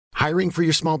Hiring for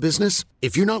your small business?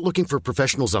 If you're not looking for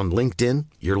professionals on LinkedIn,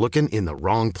 you're looking in the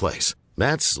wrong place.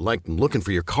 That's like looking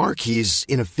for your car keys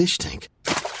in a fish tank.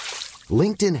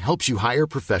 LinkedIn helps you hire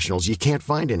professionals you can't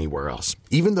find anywhere else,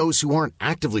 even those who aren't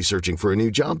actively searching for a new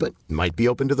job but might be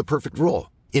open to the perfect role.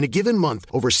 In a given month,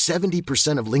 over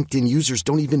 70% of LinkedIn users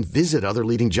don't even visit other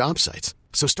leading job sites.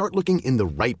 So start looking in the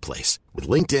right place. With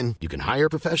LinkedIn, you can hire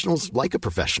professionals like a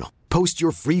professional. Post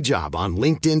your free job on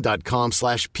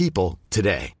linkedin.com/people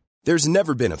today. There's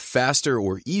never been a faster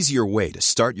or easier way to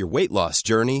start your weight loss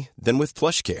journey than with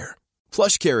PlushCare.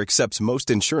 PlushCare accepts most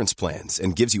insurance plans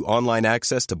and gives you online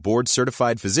access to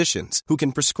board-certified physicians who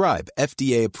can prescribe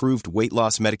FDA-approved weight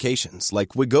loss medications like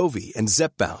Wegovy and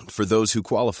Zepbound for those who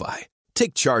qualify.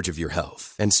 Take charge of your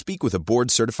health and speak with a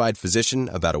board-certified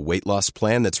physician about a weight loss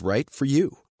plan that's right for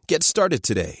you. Get started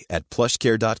today at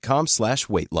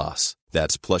plushcare.com/weight loss.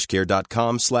 That's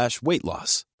plushcare.com/weight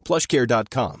loss.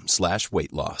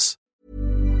 plushcare.com/weight-loss.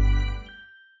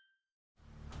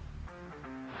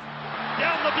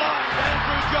 Down the blind,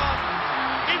 Andrew John.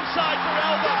 Inside for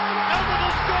Albert. Albert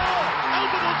will score.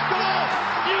 Albert will score.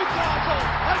 Newcastle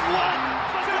have won.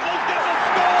 Fiddler's going to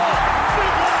score.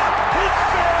 Fiddler, it's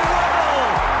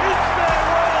farewell. It's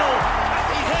farewell. And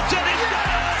he hits it. He's got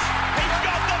it. He's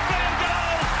got the field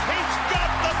goal. He's got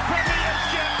the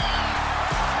premiership.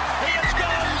 He has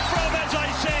gone from, as I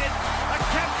said, a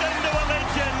captain to a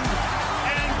legend,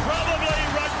 and probably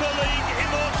rugby league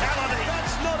immortality.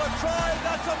 That's not a try,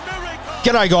 that's a miracle.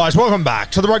 G'day guys, welcome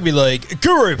back to the Rugby League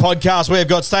Guru podcast. We've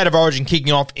got State of Origin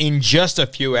kicking off in just a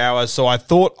few hours, so I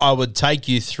thought I would take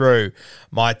you through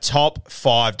my top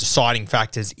 5 deciding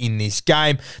factors in this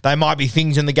game. They might be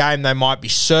things in the game, they might be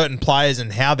certain players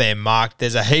and how they're marked.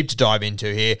 There's a heap to dive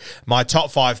into here. My top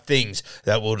 5 things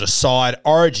that will decide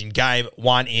Origin Game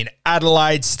 1 in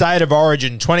Adelaide, State of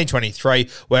Origin 2023.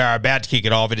 We're about to kick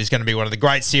it off. It is going to be one of the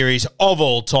great series of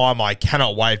all time. I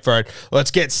cannot wait for it.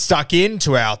 Let's get stuck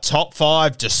into our top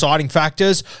 5 deciding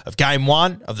factors of Game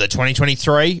 1 of the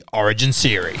 2023 Origin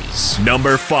Series.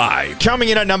 Number 5. Coming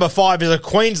in at number 5 is a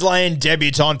Queensland debutant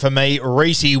for me,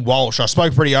 Reece Walsh. I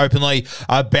spoke pretty openly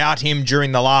about him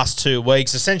during the last 2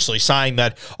 weeks, essentially saying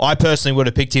that I personally would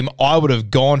have picked him. I would have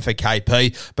gone for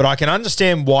KP, but I can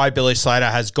understand why Billy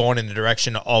Slater has gone in the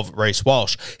direction of Reece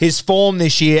Walsh. His form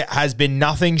this year has been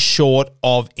nothing short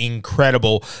of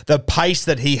incredible. The pace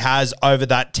that he has over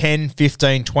that 10,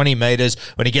 15, 20 metres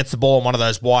when he gets the ball on one of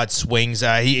those wide swings,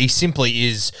 he simply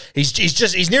is,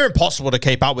 he's near impossible to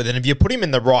keep up with. And if you put him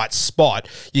in the right spot,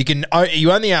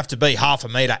 you only have to be half a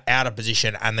metre out of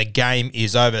position and the game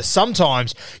is over.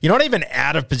 Sometimes you're not even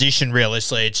out of position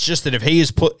realistically. It's just that if he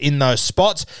is put in those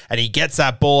spots and he gets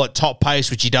that ball at top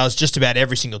pace, which he does just about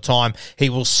every single time, he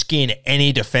will skin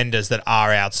any defenders that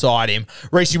are outside him.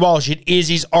 Reece Walsh, it is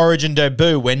his Origin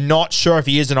debut. We're not sure if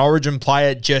he is an Origin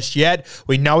player just yet.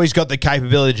 We know he's got the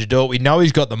capability to do it. We know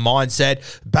he's got the mindset.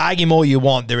 Bag him all you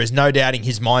want. There is no doubting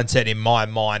his mindset in my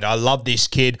mind. I love this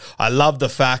kid. I love the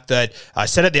fact that, I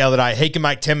said it the other day, he can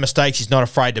make 10 mistakes. He's not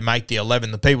afraid to make the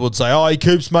 11. The people would say, oh, he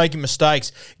keeps making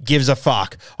mistakes. Gives a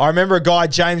fuck. I remember a guy,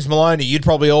 James Maloney. You'd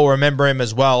probably all remember him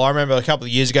as well. I remember a couple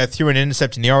of years ago, threw an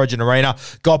intercept in the Origin arena,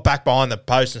 got back behind the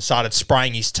post and started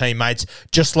spraying his teammates.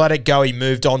 Just let it go. He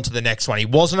moved on to the next one. He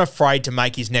wasn't afraid to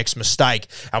make his next mistake.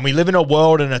 And we live in a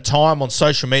world and a time on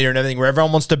social media and everything where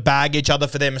everyone wants to bag each other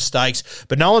for their mistakes,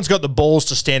 but no one's got the balls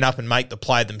to stand up and make the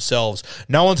play themselves.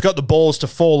 No one's got the balls to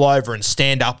fall over and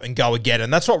stand up and go again.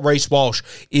 And that's what Reece Walsh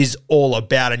is all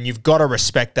about, and you've got to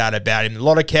respect that about him. A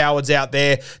lot of cowards out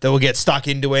there that will get stuck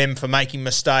into him for making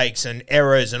mistakes and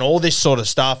errors and all this sort of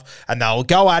stuff, and they'll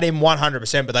go at him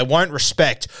 100%, but they won't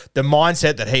respect the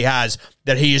mindset that he has,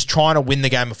 that he is trying to win the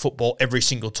game of football every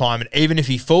single time. And even if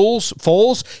he falls,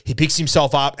 he picks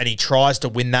himself up and he tries to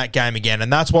win that game again.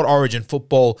 And that's what Origin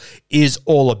football is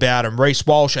all about. And Reece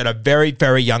Walsh, at a very,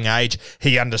 very young age,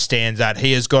 he understands that.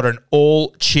 He has got an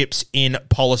all chips in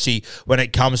policy when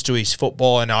it comes to his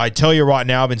football. And I tell you right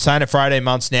now, I've been saying it for 18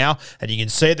 months now, and you can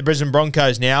see it, the Brisbane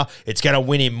Broncos now, it's going to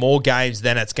win him more games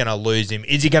than it's going to lose him.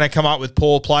 Is he going to come up with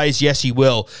poor plays? Yes, he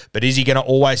will. But is he going to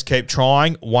always keep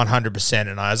trying? 100%.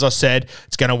 And as I said,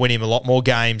 it's going to win him a lot more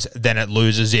games than it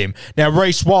loses him. Now,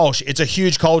 Reece Walsh, it's a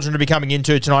huge cauldron to be coming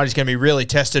into tonight. He's going to be really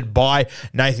tested by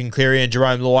Nathan Cleary and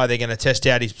Jerome Luai. They're going to test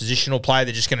out his positional play.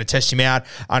 They're just going to test him out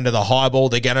under the high ball.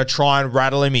 They're going to try and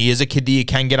rattle him. He is a kid that you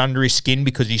can get under his skin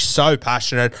because he's so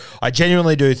passionate. I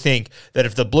genuinely do think that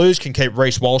if the Blues can keep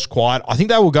Reece Walsh quiet, I think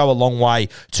they will go a long way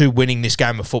to winning this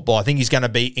game of football. I think he's going to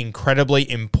be incredibly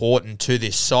important to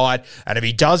this side. And if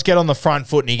he does get on the front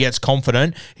foot and he gets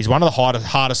confident, he's one of the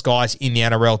hardest guys in the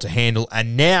NRL to handle,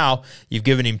 and now you've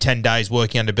given him 10 days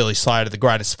working under Billy Slater, the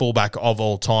greatest fullback of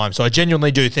all time. So I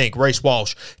genuinely do think Reece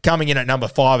Walsh coming in at number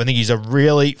 5, I think he's a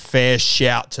really fair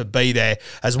shout to be there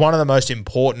as one of the most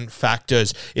important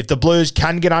factors. If the Blues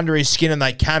can get under his skin and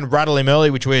they can rattle him early,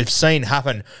 which we've seen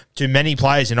happen to many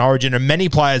players in Origin and many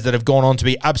players that have gone on to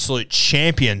be absolute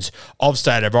champions of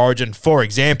State of Origin. For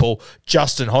example,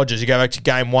 Justin Hodges. You go back to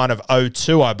game 1 of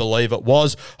 02, I believe it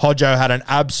was. Hodjo had an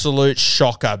absolute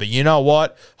shocker. But you know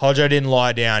what? Hodjo didn't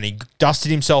lie down. He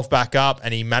dusted himself back up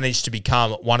and he managed to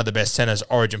become one of the best centres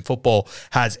Origin football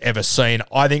has ever seen.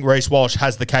 I think Reece Walsh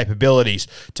has the capabilities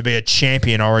to be a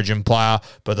champion Origin player,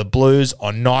 but the Blues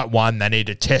on night 1, they need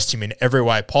to test him in every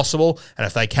way possible. And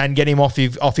if they can get him off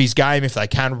his game, if they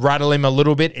can rattle him a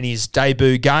little bit in his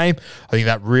debut game, I think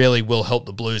that really will help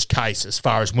the Blues' case as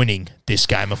far as winning this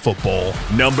game of football.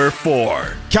 Number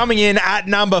 4. Coming in at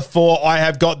number 4, I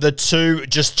have got the two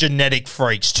just genetic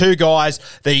freaks. Two guys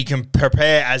that you can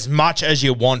prepare as much as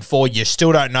you want for. You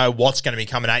still don't know what's going to be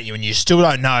coming at you, and you still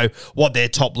don't know what their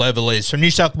top level is. From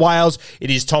New South Wales,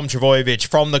 it is Tom Trbojevic.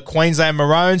 From the Queensland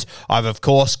Maroons, I've, of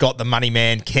course, got the money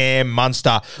man, Cam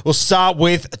Munster. We'll start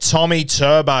with Tommy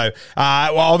Turbo.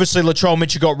 Well, obviously, Latrell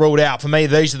Mitchell got ruled out. For me,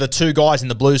 these are the two guys in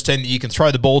the Blues team that you can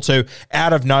throw the ball to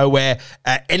out of nowhere,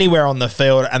 anywhere on the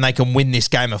field, and they can win this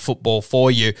game of football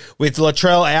for you. With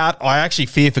Latrell out, I actually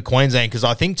fear for Queensland because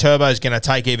I think Turbo is going to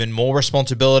take even more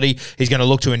responsibility. He's going to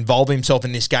look to involve himself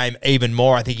in this game even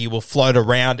more. I think he will float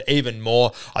around even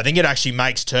more. I think it actually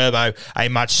makes Turbo a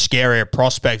much scarier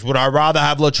prospect. Would I rather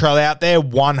have Latrell out there?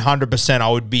 100%. I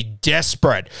would be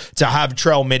desperate to have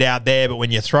Trell Mid out there, but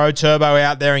when you throw Turbo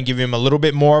out there and give him a little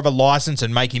bit more of a license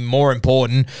and make him more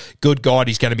important, good God,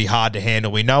 he's going to be hard to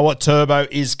handle. We know what Turbo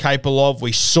is capable of.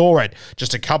 We saw it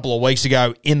just a couple of weeks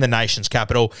ago in the nation's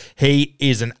capital. He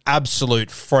is an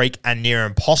absolute freak and near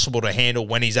impossible to handle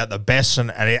when he's at the best and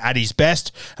at his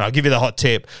best. And I'll give you the hot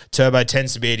tip. Turbo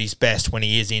tends to be at his best when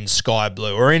he is in sky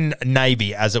blue or in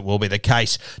navy, as it will be the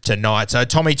case tonight. So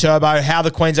Tommy Turbo, how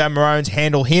the Queensland Maroons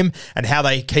handle him and how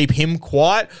they keep him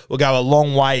quiet will go a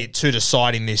long way to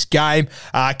deciding this game.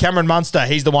 Cameron Munster,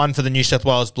 he's the one for the New South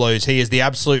Wales Blues. He is the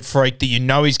absolute freak that you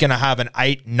know he's going to have an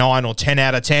 8, 9 or 10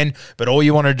 out of 10, but all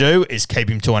you want to do is keep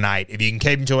him to an 8. If you can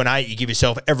keep him to an 8, you give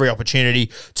yourself every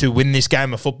opportunity to win this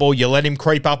game of football. You let him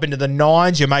creep up into the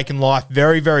 9s, you're making life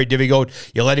very, very difficult.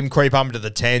 You let him creep up into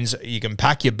the 10s, you can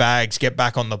pack your bags, get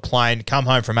back on the plane, come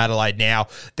home from Adelaide now.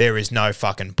 There is no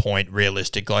fucking point,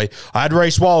 realistically. I had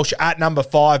Reece Walsh at number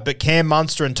 5, but Cam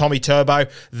Munster and Tommy Turbo,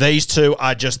 these two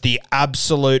are just the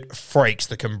absolute freaks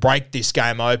that can break this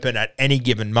game open at any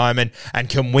given moment and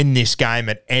can win this game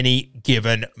at any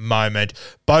given moment.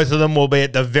 Both of them will be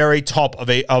at the very top of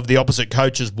the opposite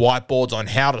coach's whiteboards on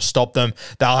how to stop them.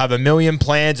 They'll have a million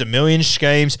plans, a million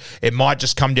schemes. It might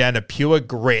just come down to pure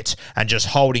grit and just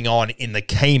holding on in the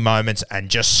key moments and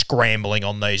just scrambling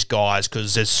on these guys,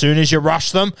 because as soon as you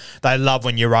rush them, they love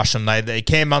when you rush them.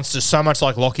 Cam Munster's so much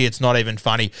like Lockie, it's not even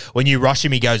funny. When you rush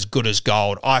him, he goes good as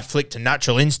gold. I flick to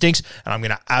natural instincts, and I'm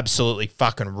going to absolutely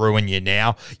fucking ruin you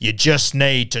now. You just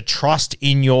need to trust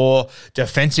in your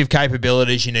defensive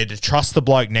capabilities. You need to trust the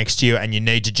bloke next to you, and you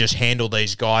need to just handle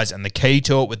these guys. And the key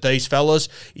to it with these fellas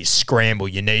is scramble.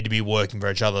 You need to be working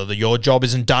for each other. Your job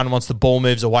isn't done once the ball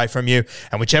moves away from you.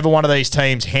 And whichever one of these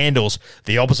teams handles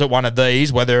the opposite one of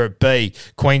these, whether it be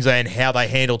Queensland, how they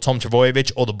handle Tom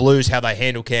Trbojevic, or the Blues, how they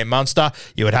handle Cam Munster,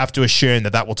 you would have to assume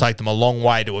that will take them a long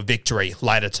way to a victory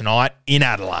later tonight in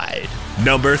Adelaide.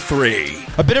 Number 3.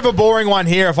 A bit of a boring one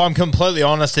here, if I'm completely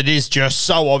honest. It is just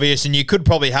so obvious, and you could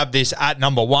probably have this at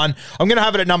number 1. I'm going to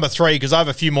have it at number 3 because I have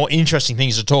a few more interesting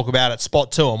things to talk about at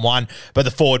spot 2 and 1, but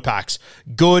the forward packs.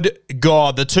 Good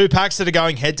God. The two packs that are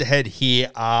going head-to-head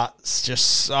here are just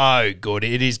so good.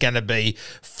 It is going to be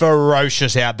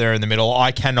ferocious out there in the middle.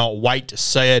 I cannot wait to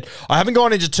see it. I haven't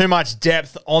gone into too much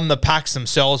depth on the packs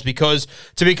themselves because,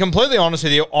 to be completely honest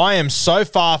with you, I am so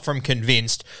far from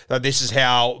convinced that this is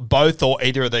how both or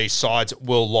either of these sides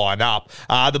will line up.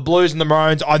 The Blues and the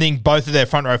Maroons, I think both of their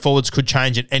front row forwards could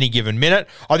change at any given minute.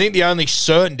 I think the only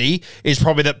certainty is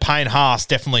probably that Payne Haas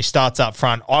definitely starts up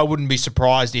front. I wouldn't be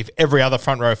surprised if every other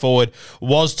front row forward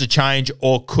was to change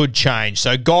or could change.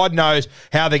 So God knows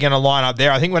how they're going to line up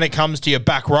there. I think when it comes to your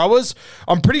back rowers,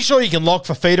 I'm pretty sure you can lock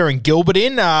Fafita and Gilbert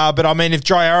in. But I mean, if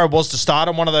Jai Arrow was to start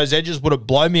on one of those edges, would it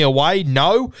blow me away?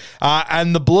 No.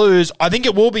 And the Blues, I think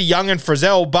it will be Young and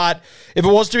Frizzell, but if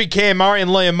it was to be Cam Murray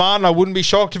and Liam Martin, I wouldn't be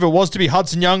shocked if it was to be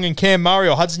Hudson Young and Cam Murray,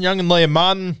 or Hudson Young and Liam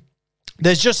Martin.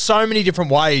 There's just so many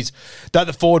different ways that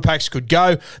the forward packs could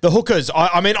go. The hookers,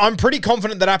 I mean, I'm pretty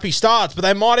confident that Appy starts, but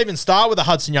they might even start with a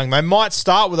Hudson Young. They might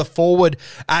start with a forward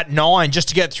at 9 just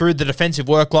to get through the defensive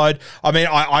workload. I mean,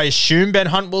 I assume Ben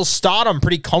Hunt will start. I'm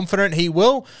pretty confident he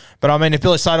will. But, I mean, if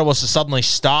Billy Slater was to suddenly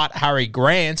start Harry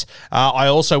Grant, I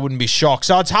also wouldn't be shocked.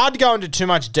 So it's hard to go into too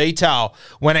much detail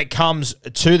when it comes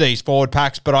to these forward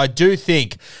packs, but I do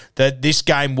think that this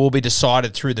game will be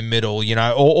decided through the middle. You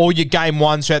know, all your game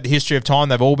ones throughout the history of time,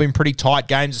 they've all been pretty tight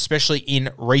games, especially in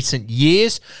recent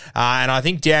years. And I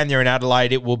think down there in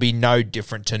Adelaide, it will be no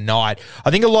different tonight.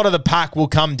 I think a lot of the pack will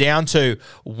come down to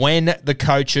when the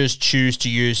coaches choose to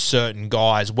use certain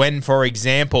guys. When, for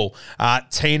example,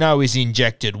 Tino is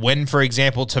injected. When, for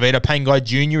example, Tavita Pangai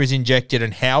Jr. is injected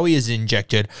and Howie is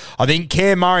injected. I think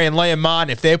Cam Murray and Liam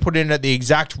Martin, if they're put in at the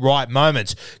exact right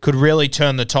moments, could really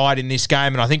turn the tide in this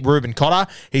game. And I think Ruben Cotter,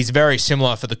 he's very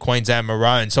similar for the Queensland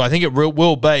Maroons. So I think it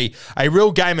will be a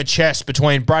real game of chess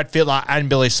between Brad Fittler and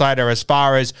Billy Slater as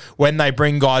far as when they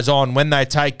bring guys on, when they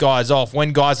take guys off,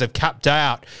 when guys have capped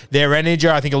out their energy.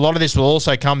 I think a lot of this will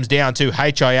also comes down to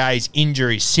HIAs,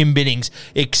 injuries, sim biddings,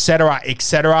 etc.,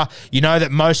 etc. You know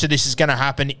that most of this is going to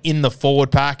happen in the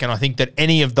forward pack, and I think that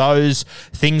any of those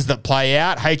things that play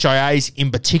out, HIAs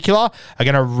in particular, are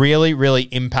going to really, really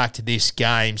impact this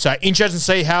game. So interesting to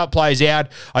see how it plays out.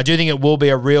 I do think it will be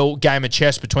a real game of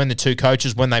chess between the two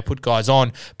coaches when they put guys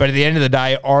on, but at the end of the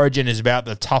day, Origin is about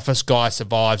the toughest guy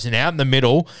survives, and out in the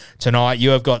middle tonight,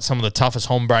 you have got some of the toughest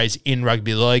hombres in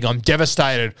rugby league. I'm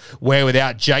devastated where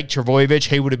without Jake Trbojevic,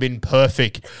 he would have been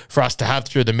perfect for us to have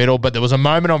through the middle, but there was a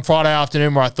moment on Friday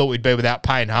afternoon where I thought we'd be without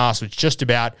Payne Haas, which just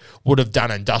about would have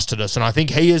done and dusted us, and I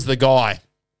think he is the guy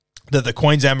that the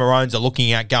Queensland Maroons are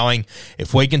looking at going,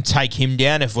 if we can take him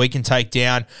down, if we can take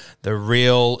down the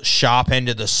real sharp end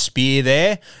of the spear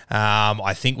there,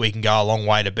 I think we can go a long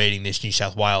way to beating this New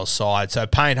South Wales side. So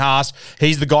Payne Haas,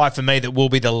 he's the guy for me that will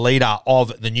be the leader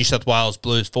of the New South Wales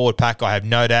Blues forward pack. I have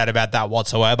no doubt about that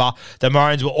whatsoever. The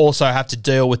Maroons will also have to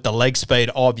deal with the leg speed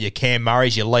of your Cam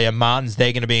Murrays, your Liam Martins.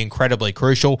 They're going to be incredibly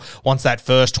crucial once that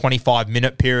first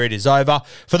 25-minute period is over.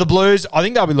 For the Blues, I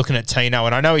think they'll be looking at Tino,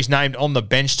 and I know he's named on the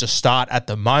bench to start at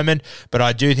the moment, but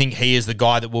I do think he is the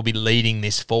guy that will be leading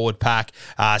this forward pack.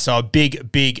 So a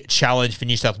big challenge for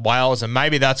New South Wales, and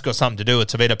maybe that's got something to do with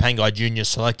Tavita Pangai Jr.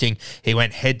 selecting. He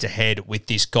went head-to-head with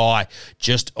this guy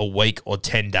just a week or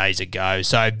 10 days ago.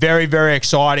 So very, very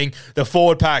exciting. The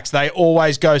forward packs, they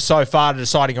always go so far to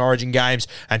deciding Origin games,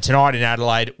 and tonight in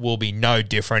Adelaide will be no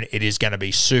different. It is going to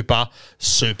be super,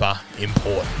 super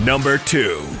important. Number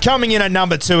 2. Coming in at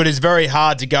number 2, it is very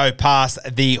hard to go past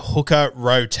the hooker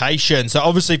rotation. So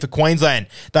obviously for Queensland,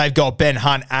 they've got Ben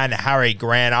Hunt and Harry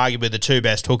Grant, arguably the two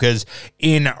best hookers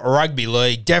in rugby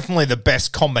league. Definitely the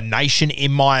best combination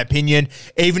in my opinion.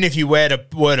 Even if you were to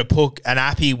put an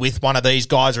Appy with one of these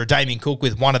guys or a Damien Cook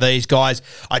with one of these guys,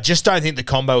 I just don't think the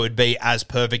combo would be as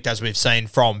perfect as we've seen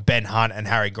from Ben Hunt and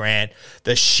Harry Grant.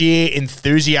 The sheer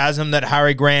enthusiasm that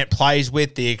Harry Grant plays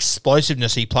with, the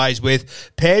explosiveness he plays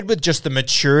with, paired with just the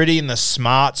maturity and the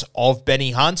smarts of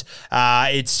Benny Hunt,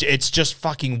 it's just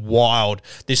fucking wild,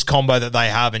 this combo that they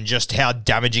have and just how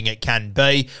damaging it can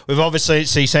be. We've obviously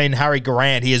seen Harry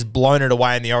Grant. He has blown it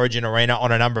away in the Origin arena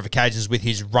on a number of occasions with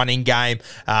his running game,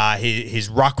 his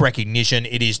ruck recognition.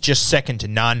 It is just second to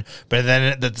none. But then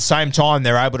at the same time,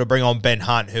 they're able to bring on Ben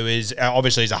Hunt, who is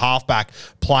obviously he's a halfback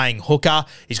playing hooker.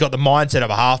 He's got the mindset of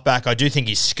a halfback. I do think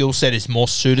his skill set is more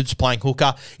suited to playing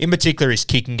hooker, in particular his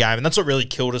kicking game, and that's what really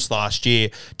killed us last year.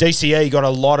 DCE got a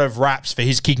lot of raps for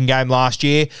his kicking game last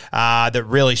year that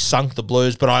really sunk the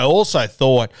Blues, but I also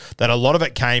thought that a lot of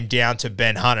it came down to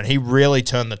Ben Hunt, and he really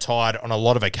turned the tide on a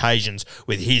lot of occasions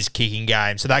with his kicking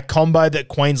game. So that combo that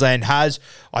Queensland has,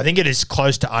 I think it is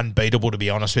close to unbeatable, to be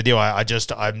honest with you.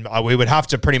 We would have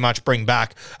to pretty much bring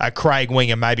back a Craig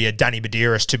Wing and maybe a Danny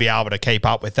Badiris to be able to keep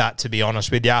up with that, to be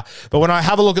honest with you. But when I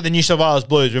have a look at the New South Wales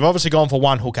Blues, we've obviously gone for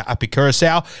one hooker, Appy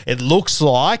Curacao. It looks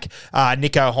like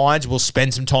Nico Hines will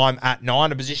spend some time at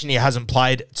 9, a position he hasn't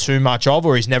played too much of,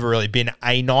 or he's never really been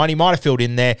a 9. He might have filled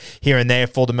in there here and there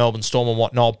for the Melbourne Storm and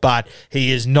whatnot, but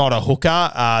he is not a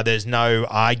hooker. There's no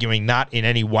arguing that in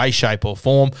any way, shape or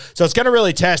form. So it's going to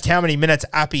really test how many minutes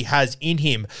Appy has in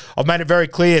him. I've made it very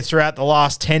clear throughout the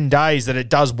last 10 days that it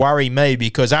does worry me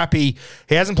because Appy,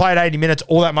 he hasn't played 80 minutes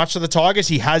all that much for the Tigers.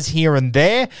 He has here and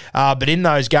there, but in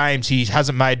those games, he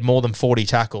hasn't made more than 40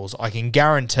 tackles. I can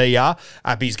guarantee you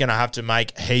Appy's going to have to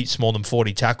make heaps more than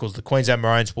 40 tackles. The Queensland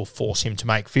Maroons will force him to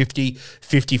make 50,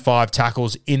 55 tackles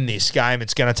tackles in this game.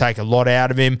 It's going to take a lot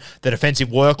out of him. The defensive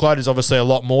workload is obviously a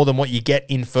lot more than what you get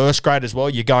in first grade as well.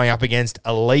 You're going up against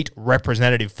elite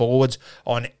representative forwards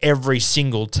on every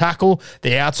single tackle.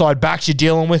 The outside backs you're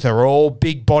dealing with are all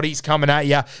big bodies coming at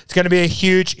you. It's going to be a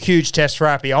huge, huge test for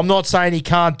Appy. I'm not saying he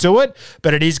can't do it,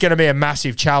 but it is going to be a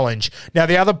massive challenge. Now,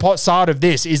 the other side of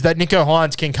this is that Nicho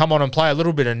Hynes can come on and play a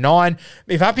little bit of 9.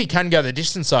 If Appy can go the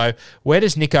distance, though, where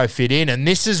does Nicho fit in? And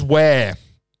this is where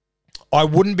I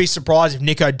wouldn't be surprised if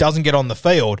Nicho doesn't get on the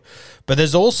field, but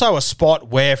there's also a spot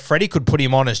where Freddie could put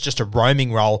him on as just a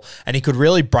roaming role and he could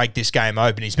really break this game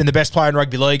open. He's been the best player in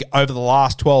rugby league over the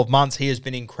last 12 months. He has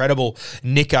been incredible,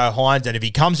 Nicho Hynes, and if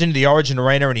he comes into the Origin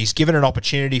arena and he's given an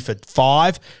opportunity for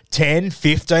 5, 10,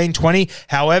 15, 20,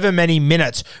 however many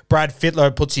minutes Brad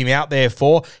Fittler puts him out there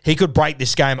for, he could break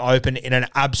this game open in an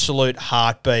absolute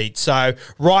heartbeat. So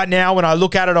right now, when I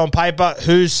look at it on paper,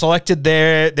 who's selected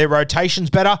their rotations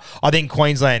better? I think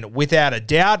Queensland, without a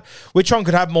doubt. Which one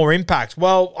could have more impact?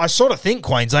 Well, I sort of think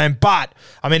Queensland, but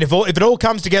I mean, if it all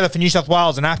comes together for New South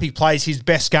Wales and Appy plays his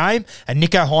best game and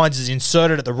Nicho Hynes is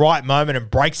inserted at the right moment and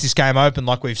breaks this game open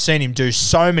like we've seen him do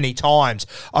so many times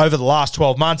over the last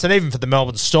 12 months and even for the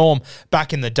Melbourne Storm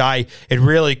back in the day, it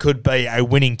really could be a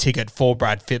winning ticket for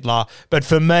Brad Fittler. But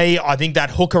for me, I think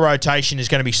that hooker rotation is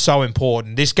going to be so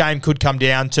important. This game could come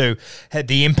down to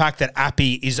the impact that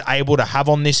Appy is able to have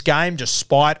on this game,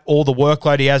 despite all the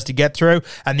workload he has to get through,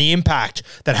 and the impact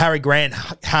that Harry Grant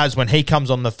has when he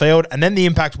comes on the field, and then the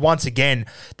impact once again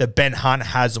that Ben Hunt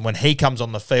has when he comes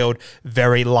on the field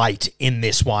very late in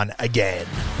this one again.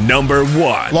 Number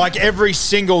 1. Like every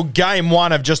single game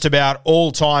one of just about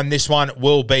all time, this one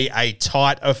will be a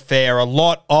tight affair. A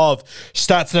lot of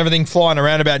stats and everything flying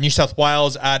around about New South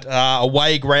Wales at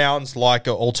away grounds, like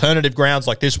alternative grounds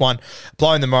like this one,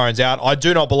 blowing the Maroons out. I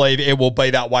do not believe it will be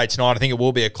that way tonight. I think it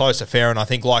will be a close affair, and I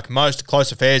think like most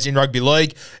close affairs in rugby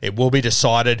league, it will be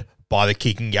decided by the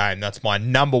kicking game. That's my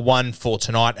number 1 for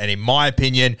tonight. And in my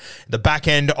opinion, the back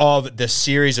end of the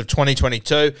series of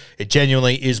 2022, it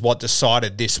genuinely is what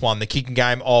decided this one. The kicking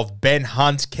game of Ben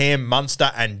Hunt, Cam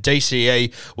Munster and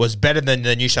DCE was better than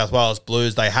the New South Wales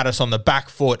Blues. They had us on the back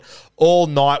foot all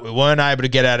night. We weren't able to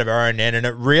get out of our own end, and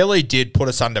it really did put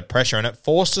us under pressure, and it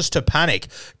forced us to panic.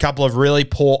 A couple of really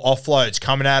poor offloads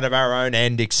coming out of our own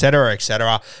end, etc.,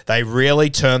 etc. They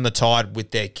really turned the tide with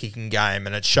their kicking game,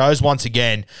 and it shows once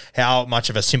again how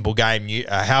much of a simple game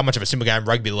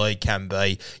rugby league can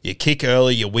be. You kick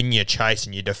early, you win your chase,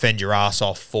 and you defend your ass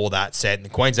off for that set. And the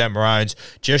Queensland Maroons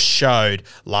just showed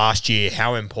last year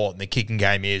how important the kicking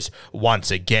game is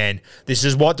once again. This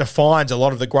is what defines a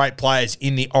lot of the great players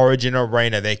in the Origin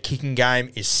arena. Their kicking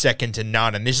game is second to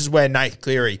none, and this is where Nath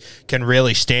Cleary can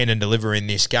really stand and deliver in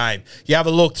this game. You have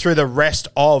a look through the rest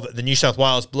of the New South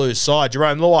Wales Blues side.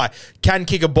 Jerome Luai can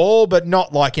kick a ball, but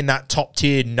not like in that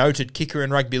top-tier noted kicker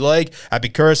in rugby league. Api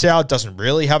Curacao doesn't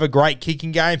really have a great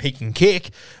kicking game. He can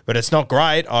kick, but it's not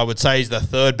great. I would say he's the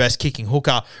third best kicking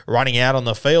hooker running out on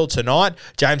the field tonight.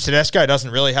 James Tedesco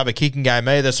doesn't really have a kicking game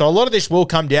either. So a lot of this will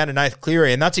come down to Nath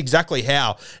Cleary, and that's exactly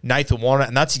how Nathan wanted it,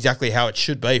 and that's exactly how it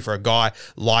should be for a guy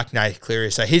like Nath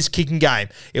Cleary. So his kicking game,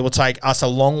 it will take us a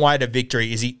long way to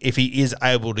victory if he is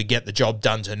able to get the job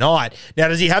done tonight. Now,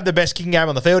 does he have the best kicking game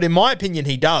on the field? In my opinion,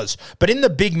 he does. But in the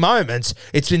big moments,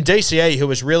 it's been DCE who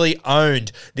has really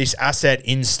owned this asset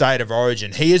in State of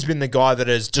Origin. He has been the guy that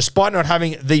has, despite not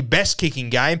having the best kicking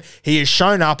game, he has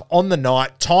shown up on the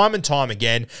night time and time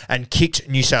again and kicked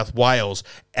New South Wales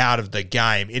out of the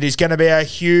game. It is going to be a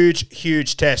huge,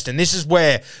 huge test. And this is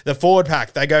where the forward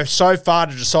pack, they go so far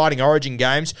to deciding Origin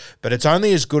games, but it's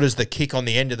only as good as the kick on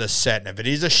the end of the set. And if it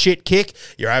is a shit kick,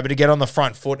 you're able to get on the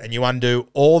front foot and you undo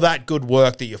all that good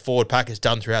work that your forward pack has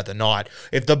done throughout the night.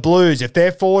 If the Blues, if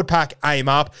their forward pack aim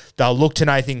up, they'll look to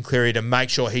Nathan Cleary to make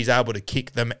sure he's able to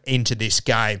kick them into this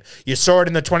game. You saw it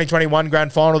in the 2021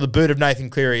 Grand Final, the boot of Nathan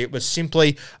Cleary. It was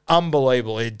simply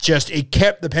unbelievable. It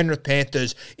kept the Penrith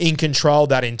Panthers in control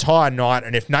that entire night,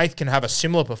 and if Nath can have a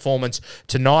similar performance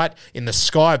tonight in the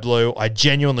Sky Blue, I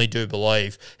genuinely do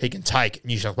believe he can take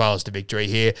New South Wales to victory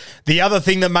here. The other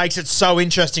thing that makes it so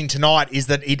interesting tonight is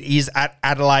that it is at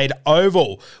Adelaide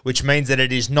Oval, which means that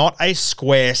it is not a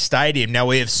square stadium. Now,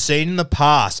 we have seen in the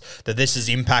past that this has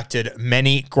impacted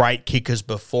many great kickers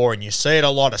before, and you see it a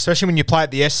lot, especially when you play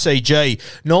at the SCG.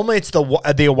 Normally, it's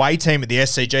the away team at the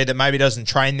SCG that maybe doesn't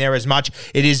train there as much.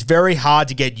 It is very hard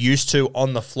to get used to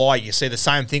on the fly. You see the same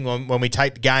same thing when we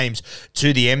take the games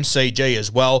to the MCG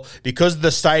as well. Because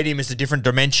the stadium is a different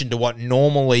dimension to what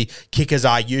normally kickers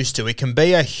are used to, it can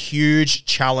be a huge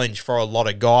challenge for a lot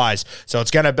of guys. So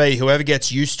it's going to be whoever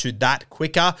gets used to that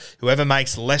quicker, whoever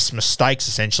makes less mistakes,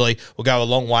 essentially, will go a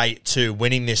long way to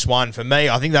winning this one. For me,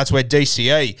 I think that's where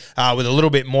DCE, with a little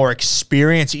bit more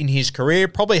experience in his career,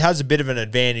 probably has a bit of an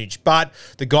advantage. But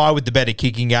the guy with the better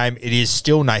kicking game, it is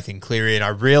still Nathan Cleary, and I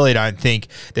really don't think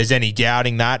there's any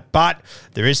doubting that. But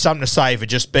there is something to say for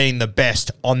just being the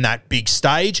best on that big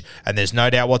stage, and there's no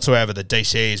doubt whatsoever that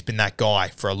DCE has been that guy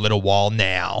for a little while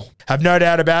now. Have no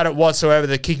doubt about it whatsoever.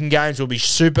 The kicking games will be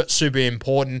super, super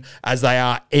important, as they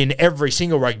are in every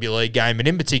single rugby league game, and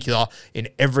in particular in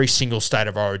every single State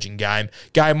of Origin game.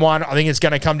 Game one, I think it's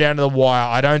going to come down to the wire.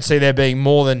 I don't see there being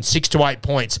more than 6 to 8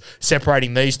 points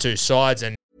separating these two sides.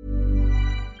 And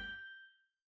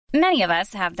many of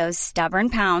us have those stubborn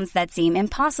pounds that seem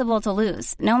impossible to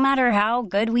lose, no matter how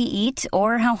good we eat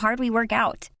or how hard we work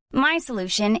out. My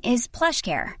solution is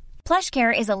PlushCare.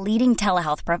 PlushCare is a leading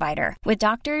telehealth provider with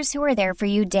doctors who are there for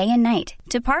you day and night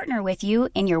to partner with you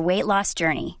in your weight loss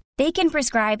journey. They can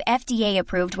prescribe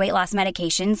FDA-approved weight loss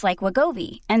medications like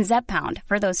Wegovy and Zepbound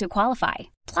for those who qualify.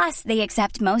 Plus, they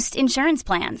accept most insurance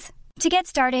plans. To get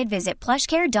started, visit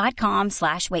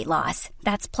plushcare.com/weightloss.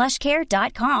 That's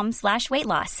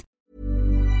plushcare.com/weightloss.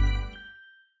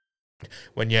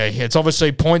 It's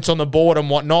obviously points on the board and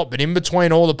whatnot, but in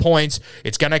between all the points,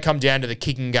 it's going to come down to the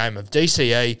kicking game of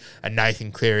DCE and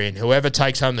Nathan Cleary. And whoever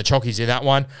takes home the chockies in that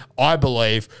one, I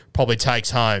believe, probably takes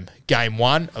home game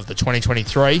one of the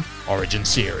 2023 Origin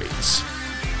Series.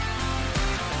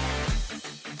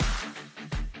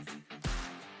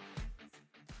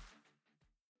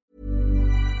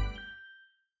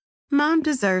 Mom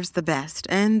deserves the best,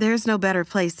 and there's no better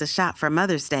place to shop for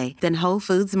Mother's Day than Whole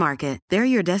Foods Market. They're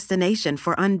your destination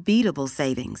for unbeatable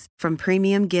savings, from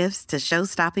premium gifts to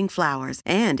show-stopping flowers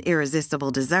and irresistible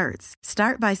desserts.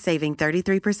 Start by saving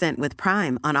 33% with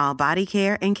Prime on all body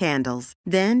care and candles.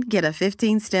 Then get a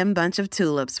 15-stem bunch of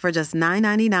tulips for just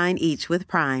 $9.99 each with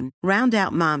Prime. Round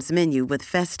out Mom's menu with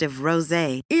festive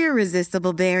rosé,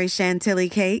 irresistible berry chantilly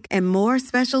cake, and more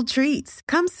special treats.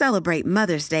 Come celebrate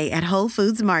Mother's Day at Whole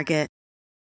Foods Market.